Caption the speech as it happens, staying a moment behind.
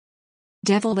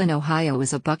Devil in Ohio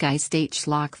is a Buckeye State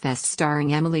Schlockfest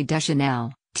starring Emily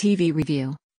Deschanel. TV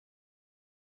review.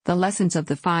 The lessons of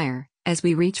the fire. As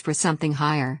we reach for something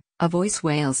higher, a voice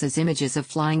wails as images of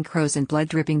flying crows and blood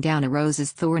dripping down a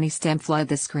rose's thorny stem flood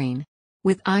the screen.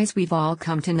 With eyes we've all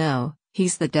come to know,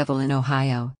 he's the devil in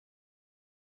Ohio.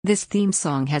 This theme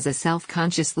song has a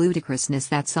self-conscious ludicrousness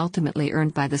that's ultimately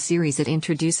earned by the series it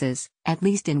introduces, at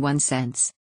least in one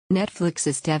sense.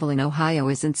 Netflix's Devil in Ohio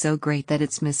isn't so great that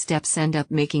its missteps end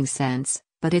up making sense,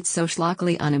 but it's so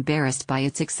schlockily unembarrassed by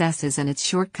its excesses and its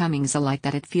shortcomings alike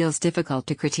that it feels difficult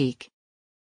to critique.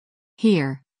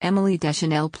 Here, Emily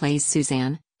Deschanel plays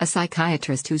Suzanne, a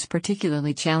psychiatrist whose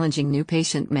particularly challenging new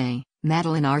patient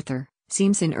Madeline Arthur,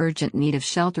 seems in urgent need of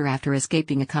shelter after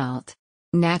escaping a cult.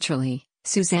 Naturally,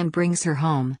 Suzanne brings her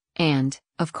home, and,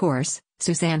 of course,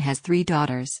 Suzanne has 3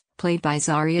 daughters, played by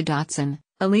Zaria Dotson,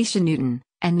 Alisha Newton,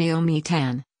 and Naomi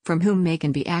Tan, from whom May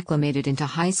can be acclimated into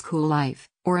high school life,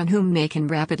 or on whom May can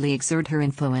rapidly exert her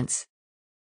influence.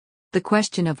 The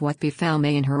question of what befell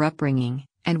May in her upbringing,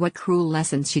 and what cruel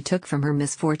lessons she took from her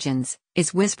misfortunes,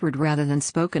 is whispered rather than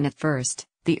spoken at first.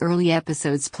 The early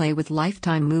episodes play with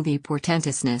Lifetime movie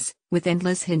portentousness, with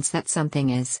endless hints that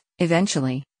something is,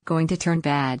 eventually, going to turn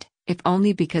bad, if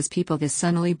only because people this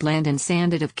sunnily bland and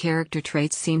sanded of character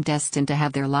traits seem destined to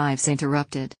have their lives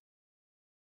interrupted.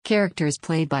 Characters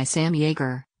played by Sam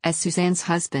Yeager, as Suzanne's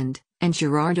husband, and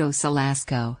Gerardo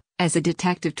Salasco, as a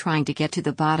detective trying to get to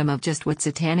the bottom of just what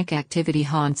satanic activity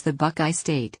haunts the Buckeye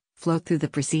State, float through the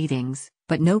proceedings,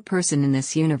 but no person in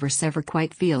this universe ever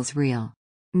quite feels real.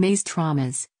 May's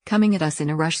traumas, coming at us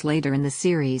in a rush later in the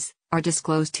series, are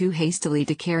disclosed too hastily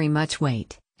to carry much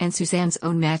weight, and Suzanne's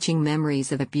own matching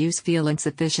memories of abuse feel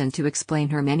insufficient to explain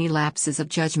her many lapses of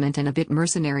judgment and a bit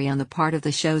mercenary on the part of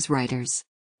the show's writers.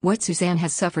 What Suzanne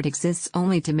has suffered exists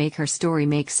only to make her story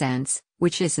make sense,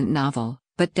 which isn't novel,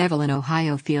 but Devil in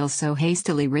Ohio feels so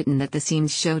hastily written that the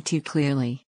scenes show too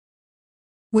clearly.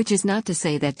 Which is not to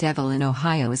say that Devil in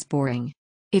Ohio is boring.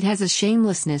 It has a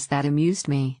shamelessness that amused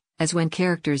me, as when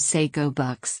characters say "Go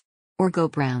Bucks" or "Go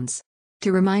Browns"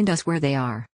 to remind us where they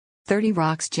are. 30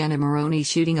 Rock's Jenna Maroney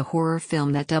shooting a horror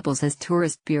film that doubles as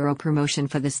tourist bureau promotion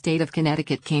for the state of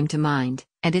Connecticut came to mind,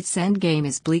 and its endgame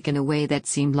is bleak in a way that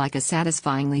seemed like a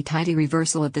satisfyingly tidy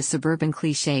reversal of the suburban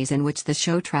cliches in which the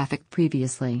show trafficked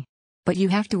previously. But you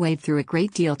have to wade through a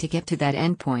great deal to get to that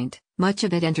endpoint, much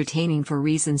of it entertaining for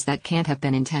reasons that can't have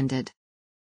been intended.